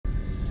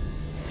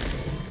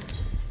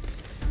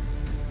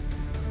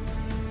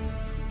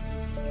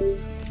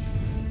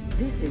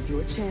This is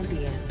your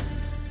champion.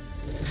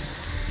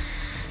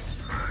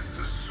 That's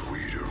the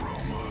sweet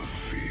aroma of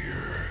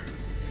fear.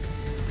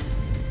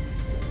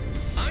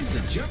 I'm the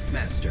jump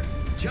master.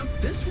 Jump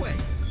this way.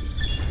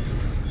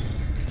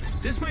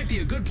 This might be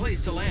a good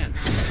place to land.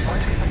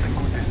 Might be something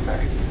good this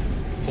way.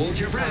 Hold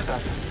your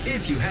breath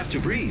if you have to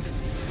breathe.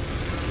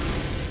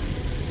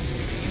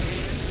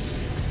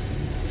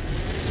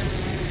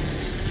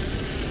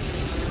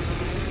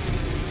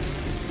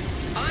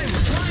 I'm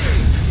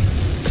flying!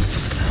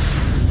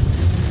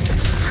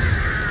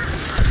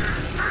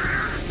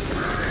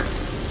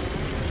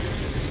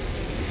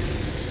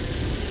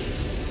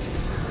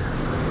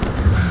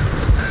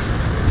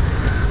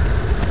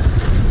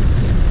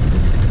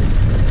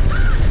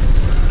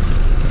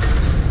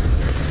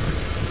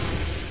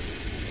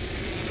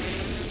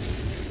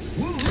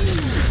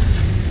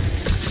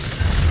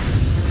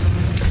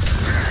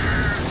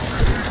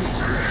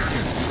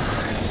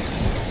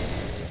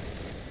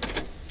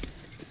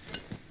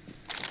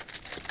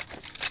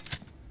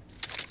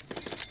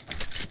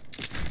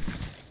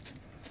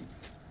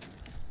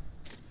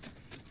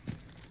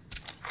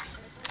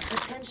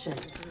 Attention.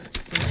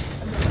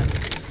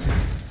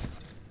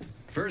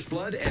 First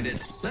blood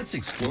ended. Let's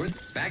explore.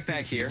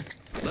 Backpack here.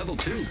 Level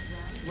 2.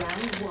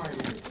 Round 1.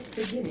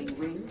 Beginning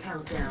ring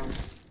countdown.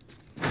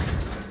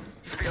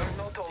 We are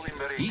not all in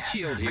the ring. Heat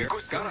shield here.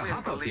 Because Gotta Sylvia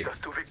hop will up lead here. us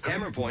to victory.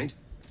 Hammer point.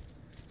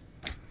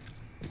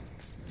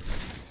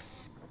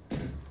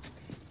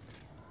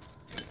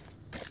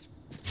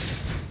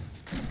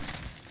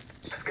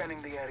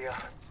 Scanning the area.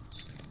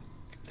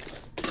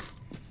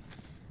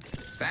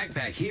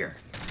 Backpack here.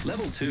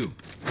 Level 2.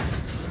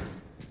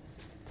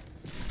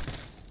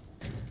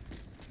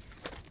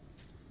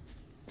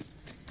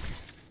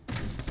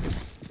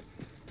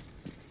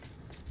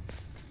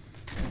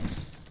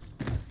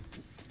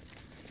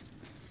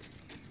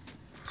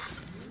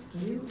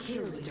 New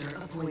kill leader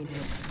appointed.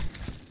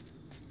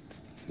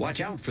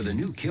 Watch out for the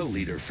new kill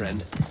leader,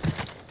 friend.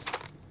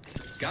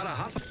 Gotta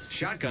hop.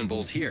 Shotgun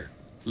bolt here.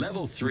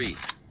 Level 3.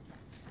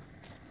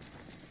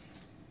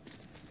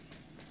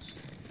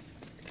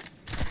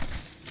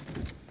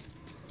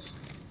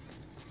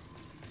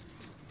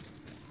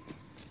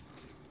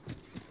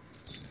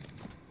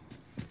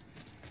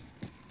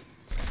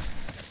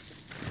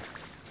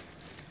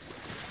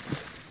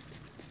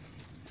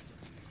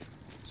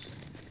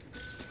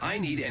 I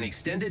need an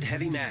extended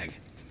heavy mag.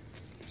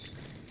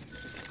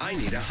 I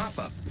need a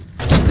hop-up.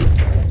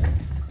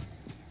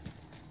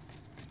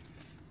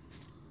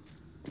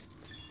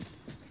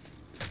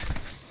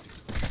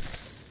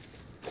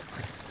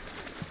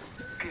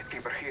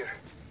 Peacekeeper here.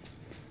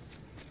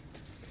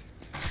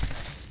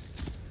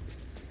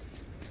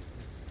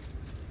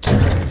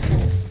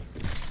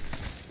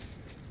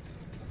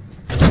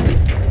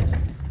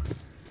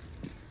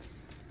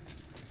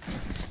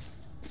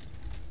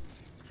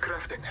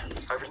 Crafting.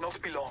 I will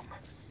not be long.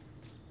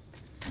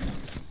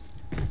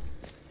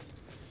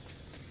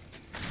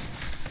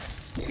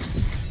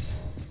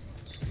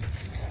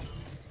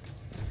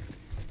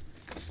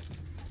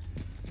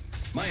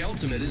 My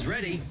ultimate is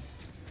ready.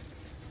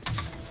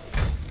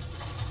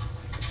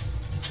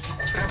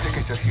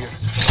 Replicator here.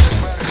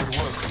 Wherever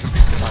work with the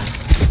big time.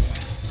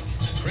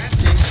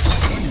 Crafting.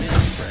 1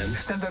 minute, friends.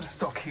 Standard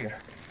stock here.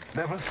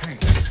 Level 3.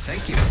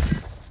 Thank you.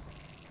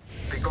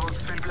 The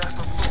gods will bless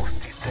us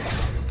both this day.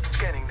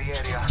 Scanning the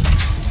area.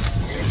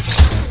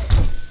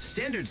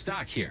 Standard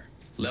stock here.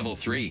 Level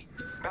 3.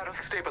 Barrel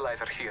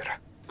stabilizer here.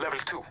 Level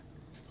 2.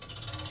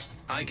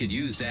 I could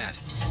use that.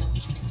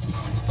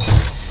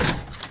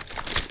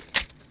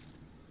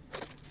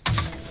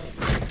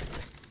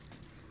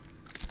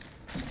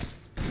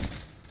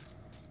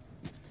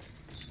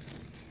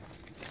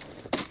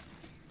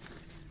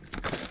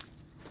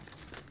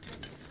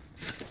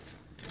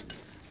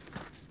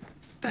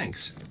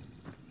 Thanks.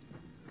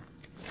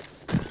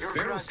 Your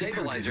Barrel gratitude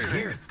stabilizer is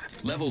here.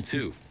 raised. Level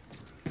 2.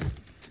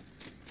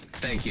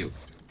 Thank you.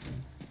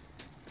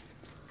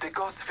 The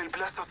gods will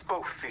bless us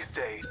both this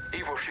day.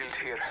 Evo shield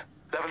here.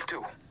 Level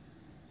 2.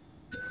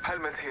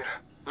 Helmet here.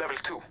 Level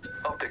 2.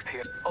 Optics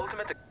here.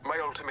 Ultimate. My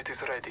ultimate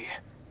is ready.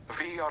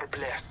 We are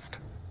blessed.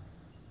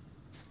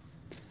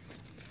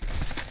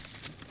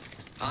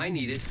 I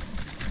need it.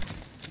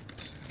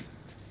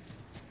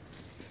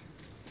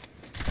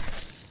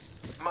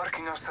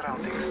 Marking our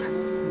surroundings.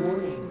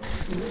 Warning.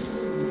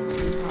 Movement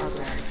in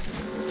progress.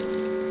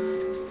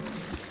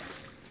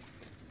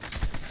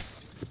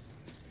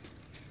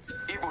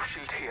 Evo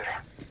shield here.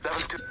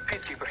 Level 2.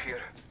 Peacekeeper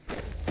here.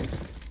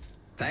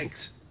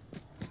 Thanks.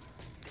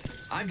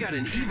 I've got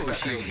an Evo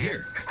shield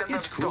here. Standard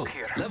It's cool. stock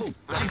here. Level.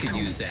 I could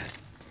use that.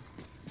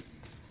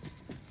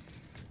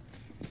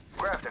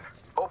 Grafton.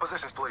 All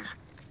positions, please.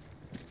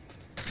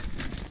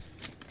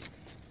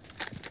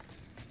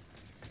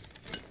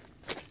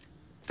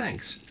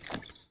 Thanks.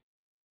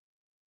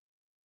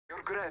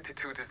 Your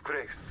gratitude is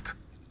graced.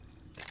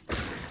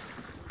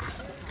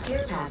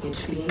 Care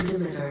package being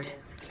delivered.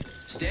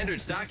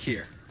 Standard stock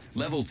here.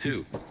 Level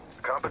 2.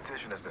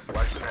 Competition has been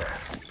sliced in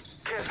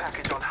half. Care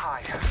package on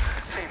high.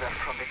 Favor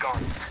from the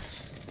gods.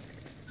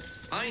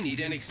 I need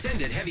an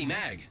extended heavy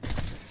mag.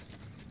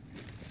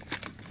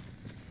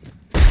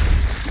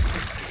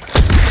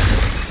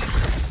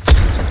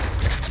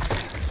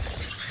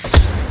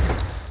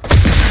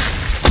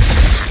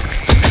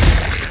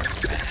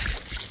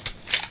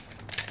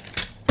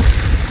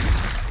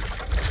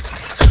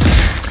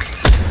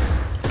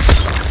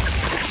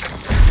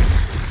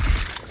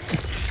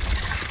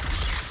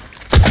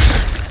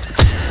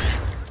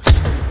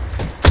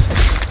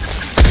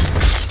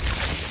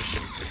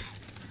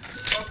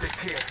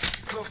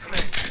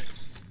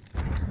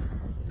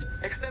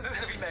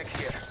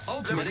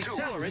 Ultimate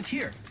accelerant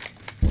here.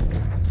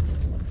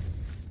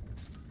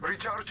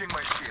 Recharging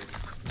my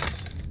shields.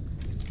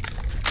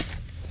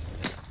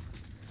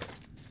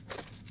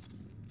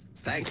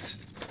 Thanks.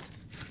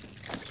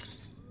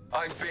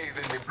 I bathe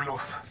in the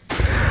blood.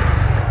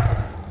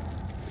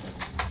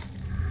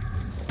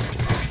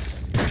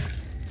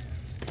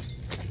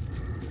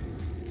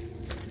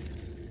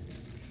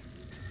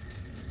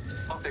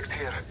 Optics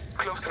here.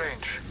 Close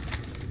range.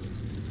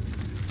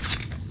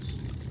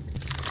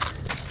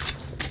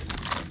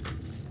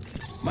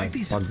 Might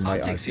be some my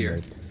optics here.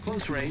 ultimate.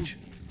 Close range.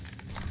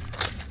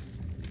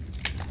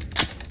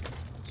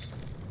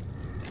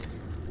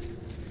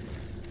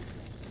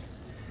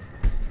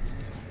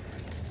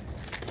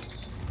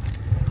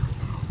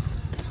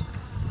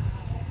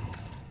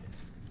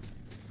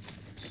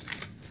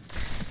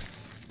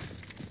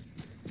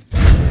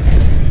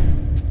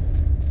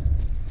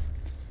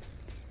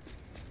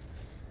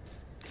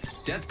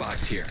 Death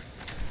box here.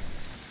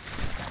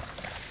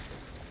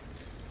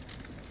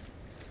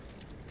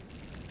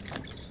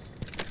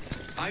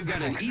 I've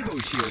got an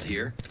Evo shield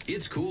here.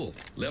 It's cool.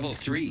 Level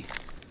 3.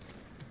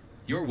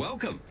 You're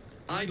welcome.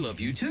 I love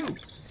you too.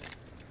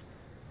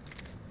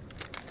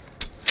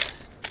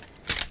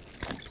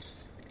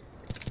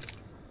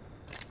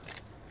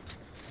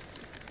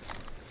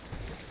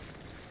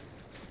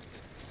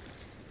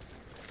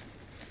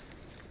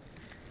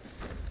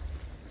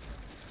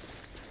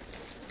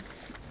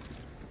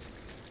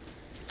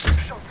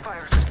 Shots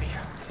fired at me.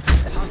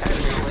 Hostile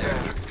over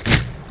there.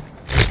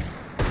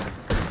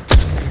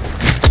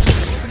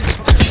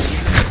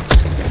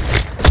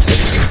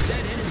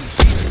 Dead enemy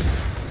shield.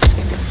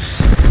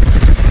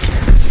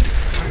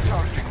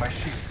 Recharging my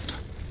shields.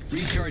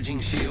 Recharging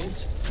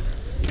shields.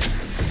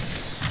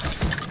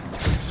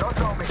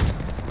 Shots on me.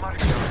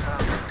 Marking your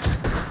sound.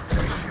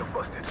 Enemy shield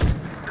busted.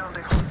 Down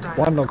the hostile.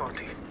 One knock.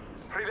 Scotty.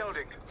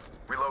 Reloading.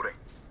 Reloading.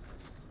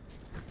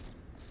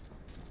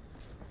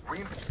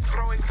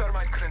 Throwing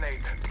thermite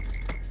grenade.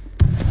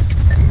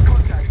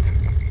 Contact.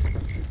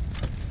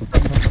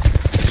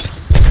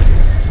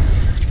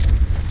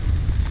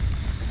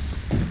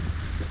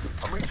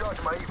 I'm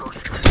recharging my Evo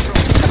shield.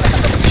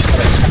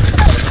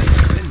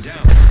 Been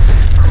down.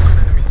 Broken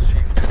enemy's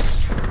shield.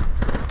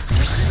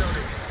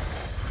 Reloading.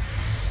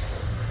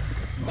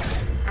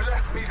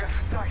 Bless me with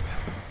sight.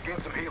 Gain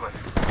some healing.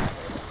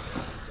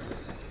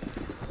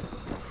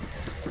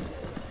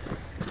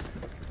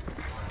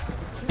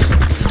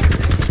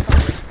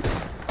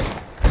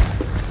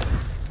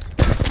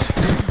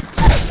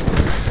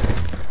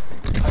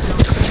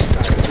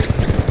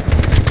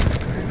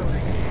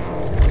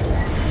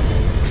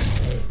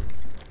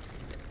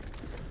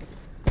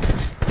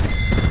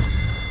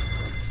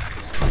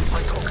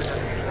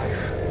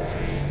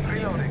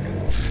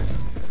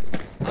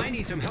 I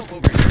need some help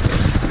over here.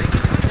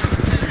 Making contact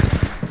with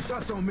enemy.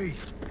 Shots on me.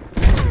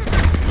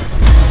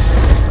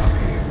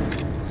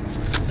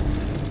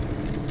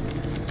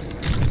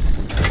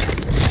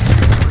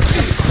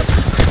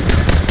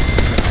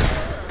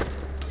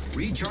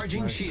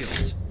 Recharging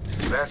shields.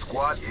 That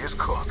squad is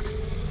cooked.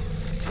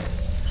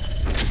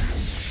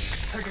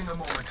 Taking a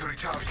moment to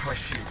recharge my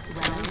shields.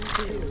 Round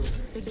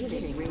 2.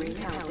 Beginning ring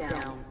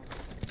countdown.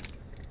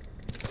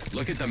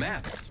 Look at the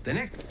map. The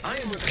next. I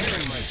am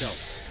repairing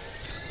myself.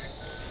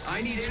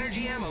 I need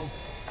energy ammo.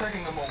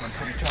 Taking a moment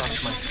to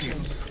recharge my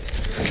shields.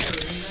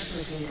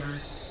 Replicator.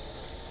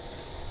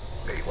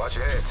 Hey, watch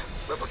your heads.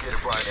 Replicator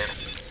flying in.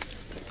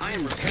 I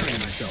am repairing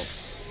myself.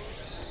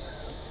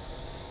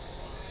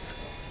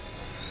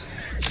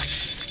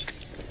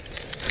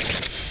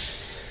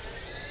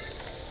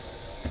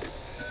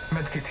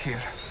 Medkit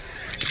here.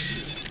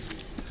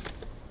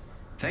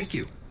 Thank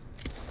you.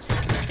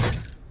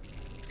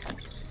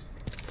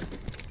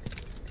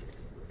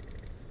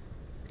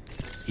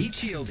 Heat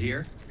shield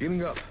here.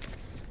 Healing up.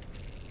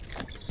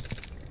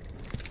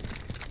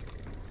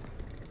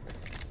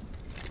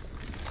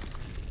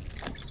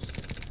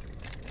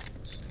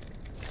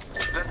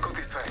 Let's go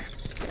this way.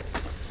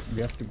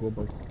 We have to go,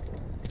 boys.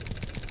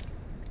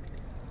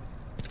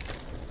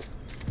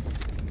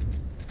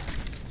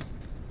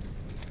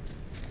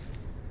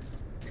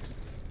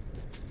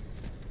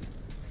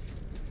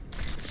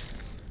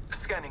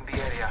 Scanning the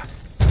area.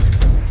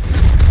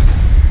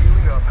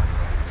 Healing up.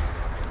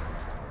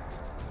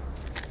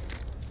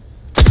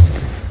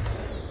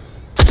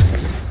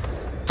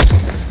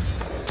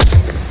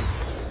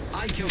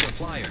 I killed a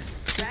flyer.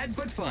 Sad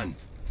but fun.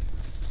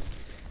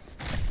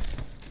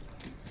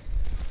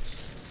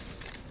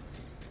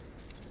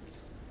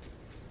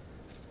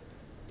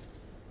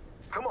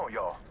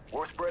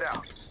 We're spread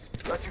out.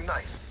 Let's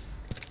unite.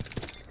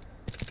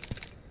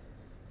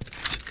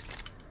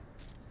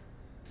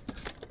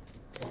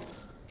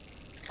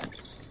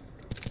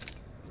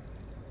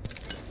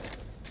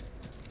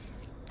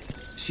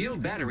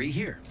 Shield battery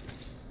here.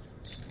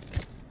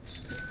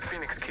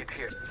 Phoenix kit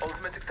here.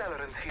 Ultimate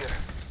accelerant here.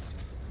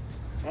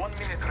 1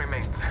 minute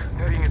remains.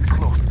 The ring is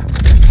close.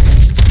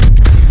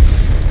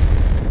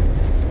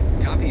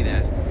 Copy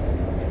that.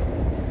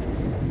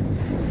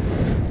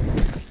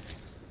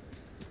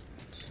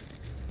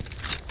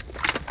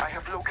 I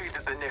have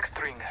located the next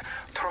ring.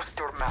 Trust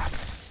your map.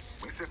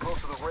 We sit close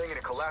to the ring and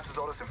it collapses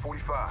on us in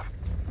 45.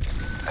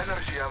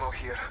 Energy ammo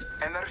here.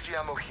 Energy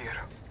ammo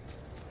here.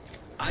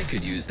 I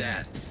could use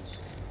that.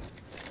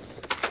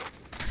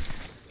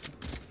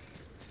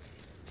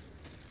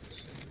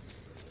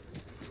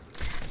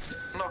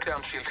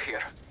 Knockdown shield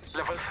here.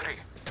 Level 3.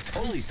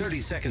 Only 30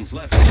 seconds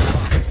left on the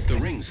clock. The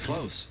ring's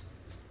close.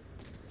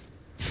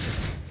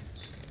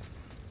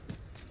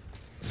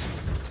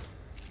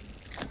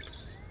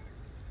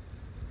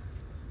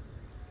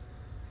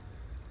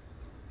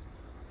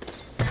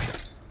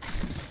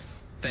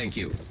 Thank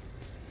you.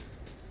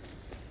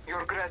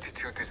 Your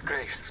gratitude is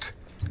graced.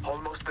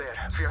 Almost there.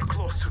 We are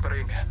close to the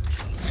ring.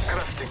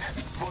 Crafting.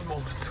 1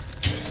 moment.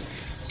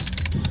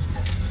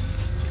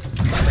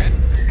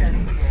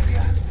 Scanning the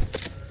area.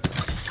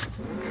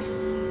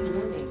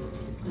 Warning.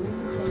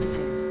 Ring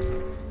closing.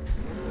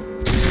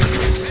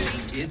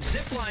 Ready? It's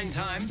zipline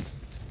time.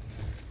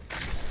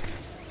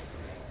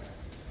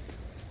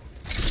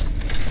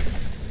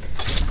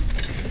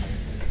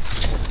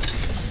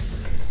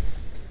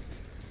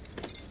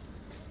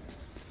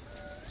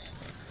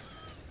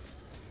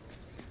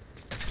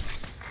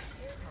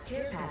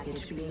 Care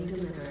package being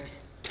delivered.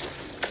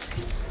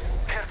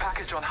 Care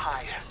package on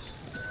high.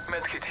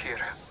 Medkit here.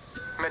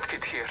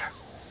 Medkit here.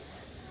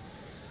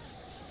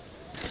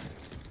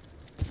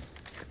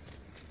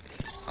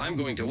 I'm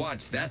going to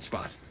watch that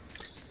spot.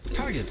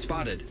 Target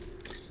spotted.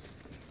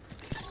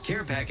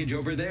 Care package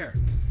over there.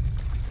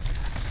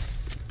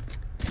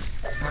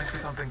 Might be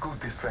something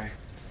good this way.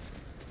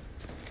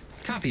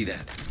 Copy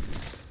that.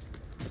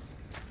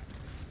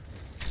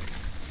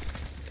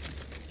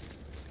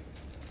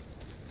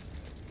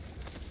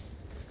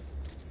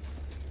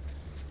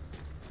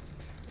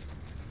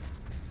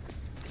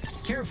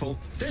 Careful,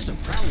 there's a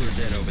prowler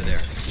den over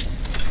there.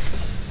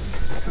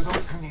 To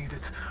those who need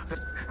it, the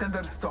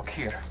standard stock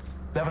here.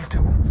 Level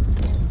 2.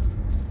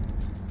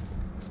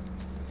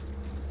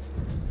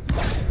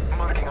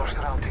 Marking our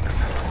surroundings.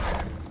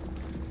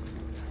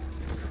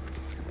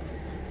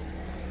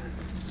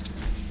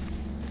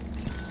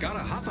 Got a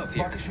hop up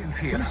here. Body shields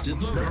here.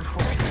 Boosted loader. Level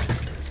 4.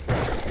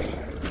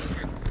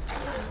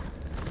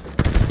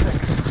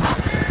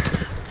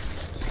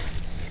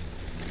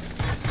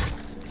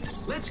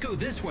 Let's go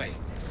this way.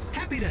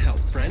 Happy to help,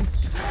 friend.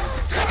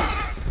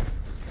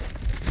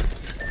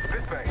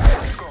 This way.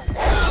 Let's go.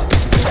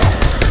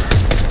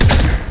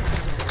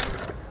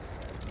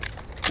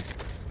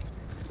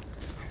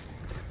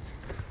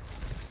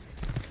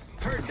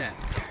 Heard that.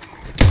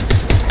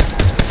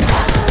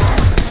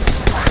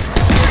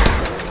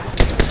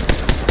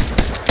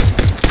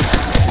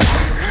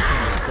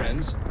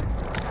 Friends.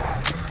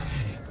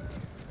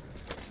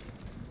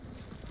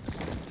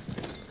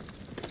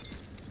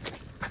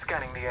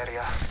 Scanning the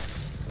area.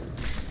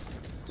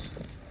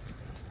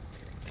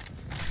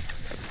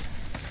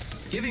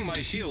 Giving my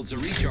shields a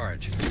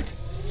recharge.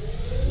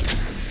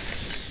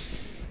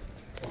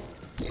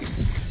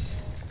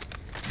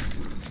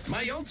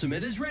 My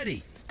ultimate is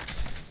ready.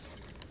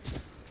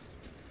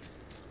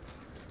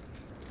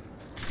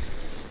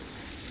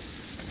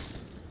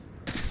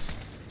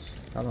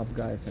 Come up,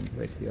 guys, and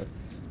wait here.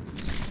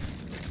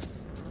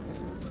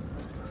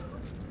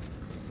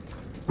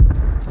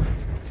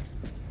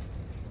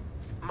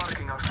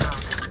 Marking our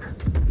surroundings.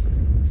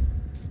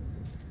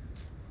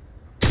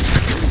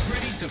 Who's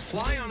ready to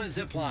fly on a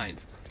zip line?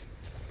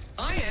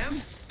 I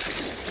am.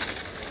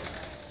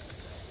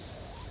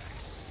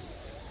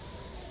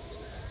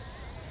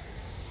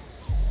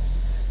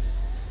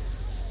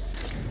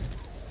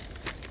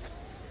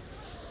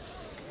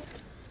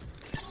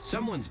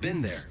 Someone's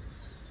been there.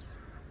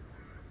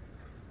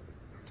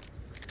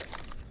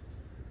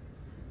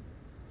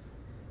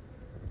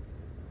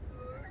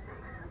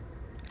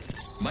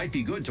 Might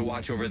be good to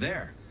watch over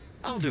there.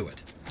 I'll do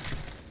it.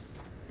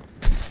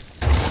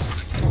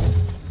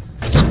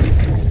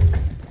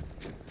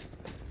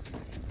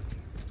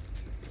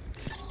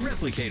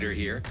 Replicator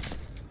here.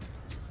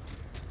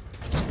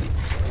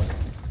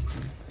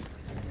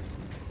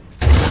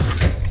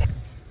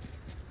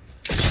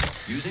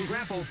 Using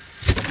grapple.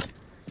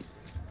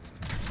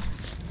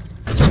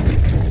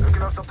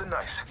 Cooking up something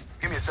nice.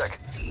 Give me a sec.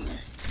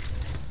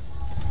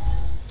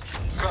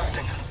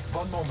 Crafting.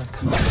 1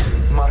 moment.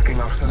 Marking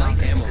our Light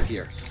surroundings. ammo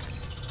here.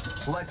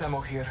 Light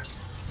ammo here.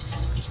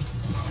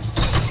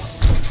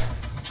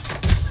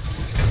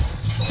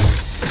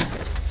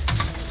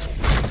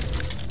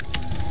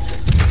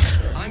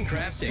 I'm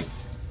crafting.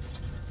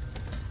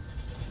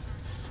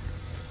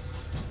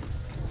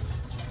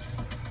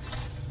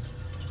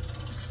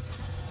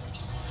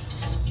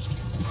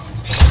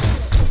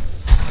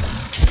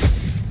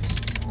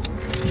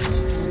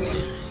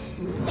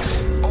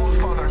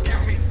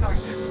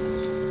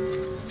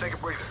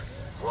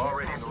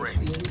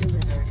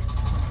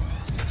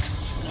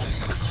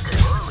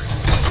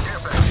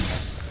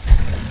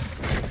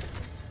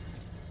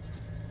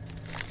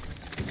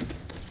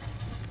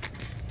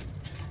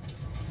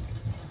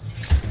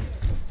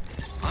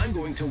 I'm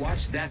going to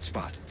watch that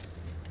spot.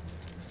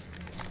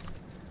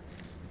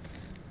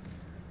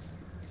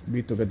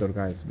 Be together,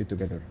 guys. Be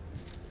together.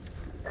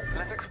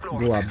 Let's explore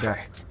Go up this there.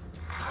 way.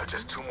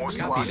 Just 2 more Copy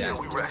squads that. till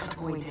we rest.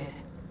 Appointed.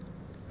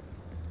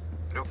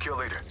 New kill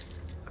leader.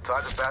 The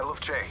tides of battle have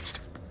changed.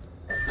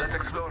 Let's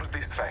explore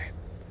this way.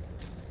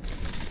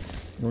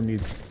 No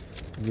need.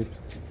 Zip.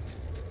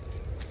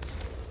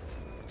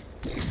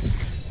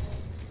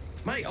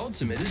 My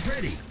ultimate is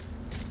ready.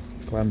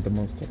 Climb the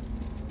monster.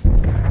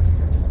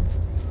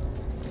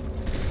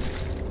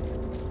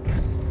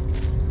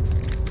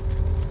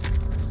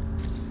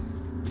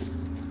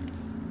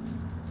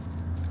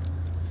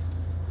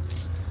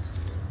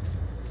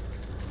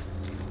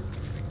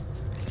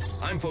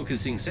 I'm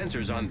focusing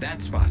sensors on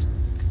that spot.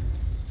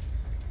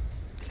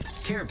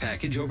 Care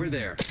package over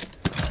there.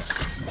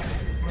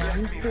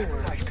 Round Yes,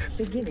 4. sight.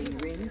 Beginning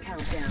ring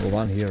countdown. Oh,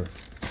 one here.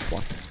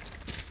 What?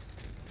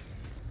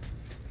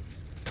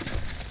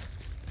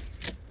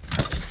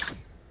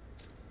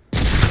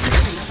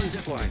 Another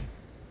zip line.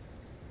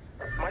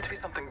 Might be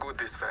something good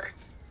this way.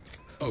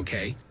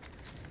 Okay.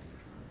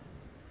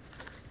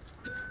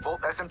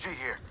 Volt SMG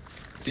here.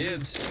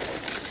 Dibs.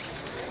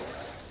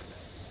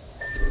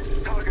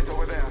 Target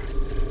over there.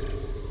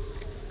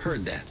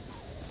 Heard that.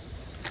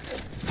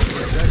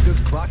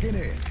 Protectors clocking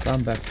in.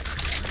 Come back.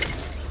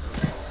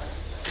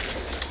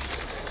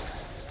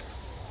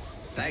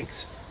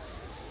 Thanks.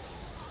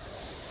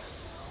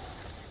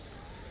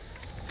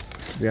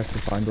 We have to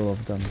find all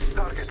of them.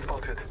 Target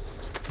spotted.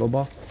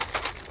 Boba.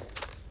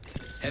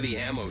 Heavy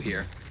ammo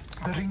here.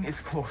 The ring is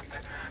close.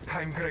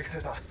 Time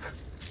graces us.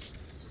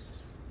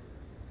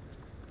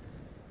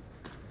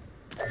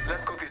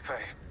 Let's go this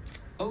way.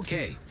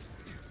 Okay.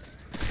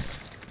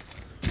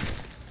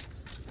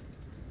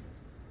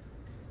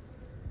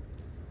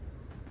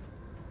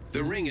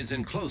 The ring is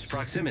in close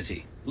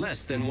proximity.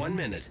 Less than 1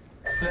 minute.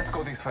 Let's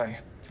go this way.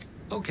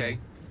 Okay.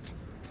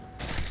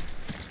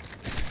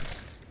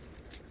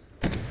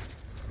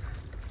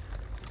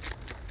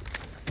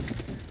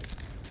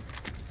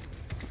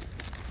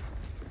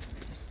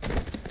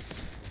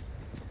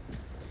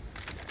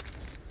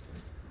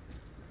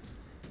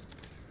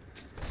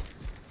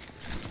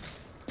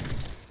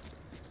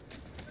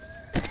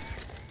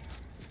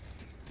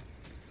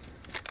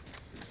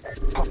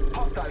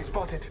 Hostile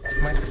spotted.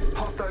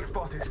 Hostile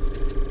spotted.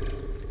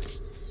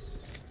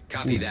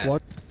 Copy that.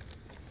 What?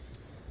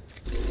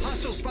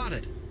 Hostile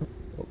spotted.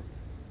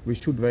 We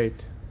should wait.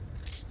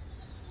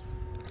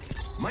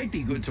 Might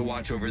be good to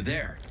watch over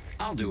there.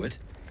 I'll do it.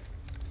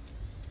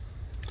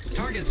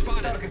 Target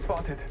spotted. Target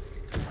spotted.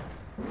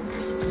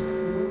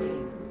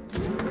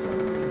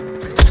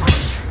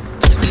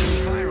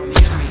 Fire on the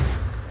enemy.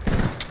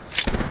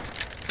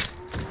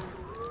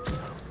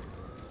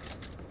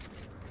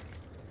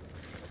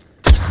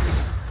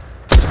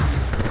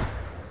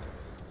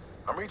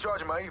 I'm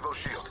recharging my Evo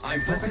shield.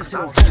 I'm focusing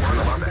explore.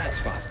 sensors on that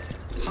spot.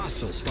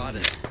 Hostile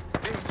spotted.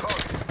 Being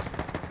targeted.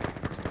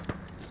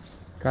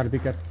 Car, be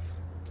careful.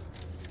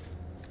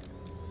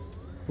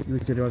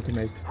 Use your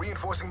ultimate.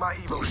 Reinforcing my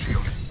Evo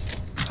shield.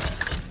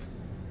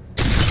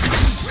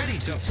 Ready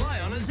to fly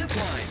on a zip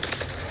line.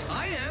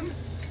 I am.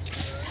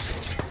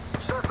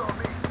 Shots on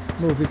me.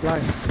 No, zip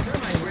line.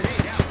 Thermite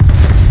grenade out.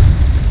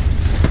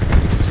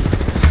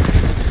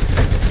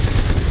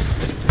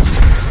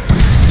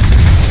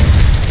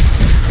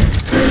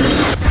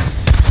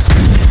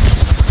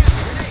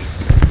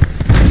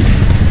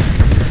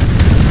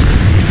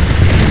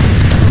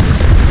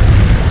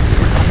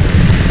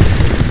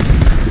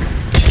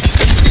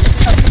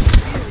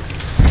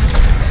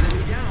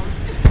 Enemy down.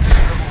 A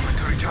moment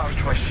to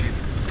recharge my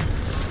shields.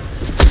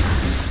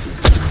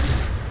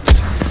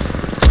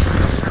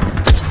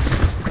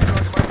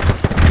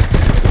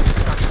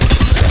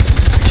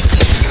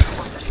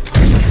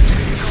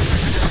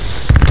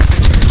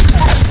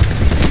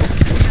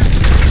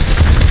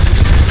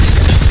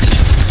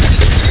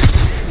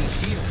 Enemy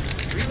shield.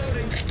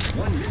 Reloading.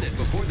 1 minute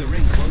before the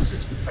ring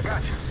closes. I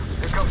got you.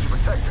 Here comes your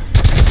protector.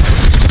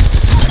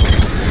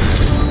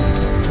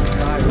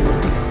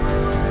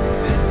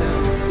 This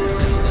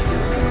sounds like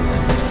a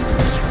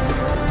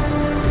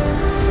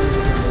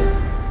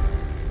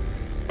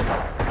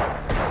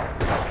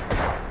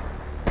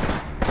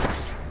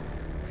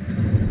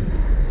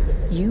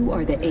You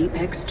are the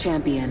Apex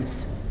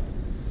champions.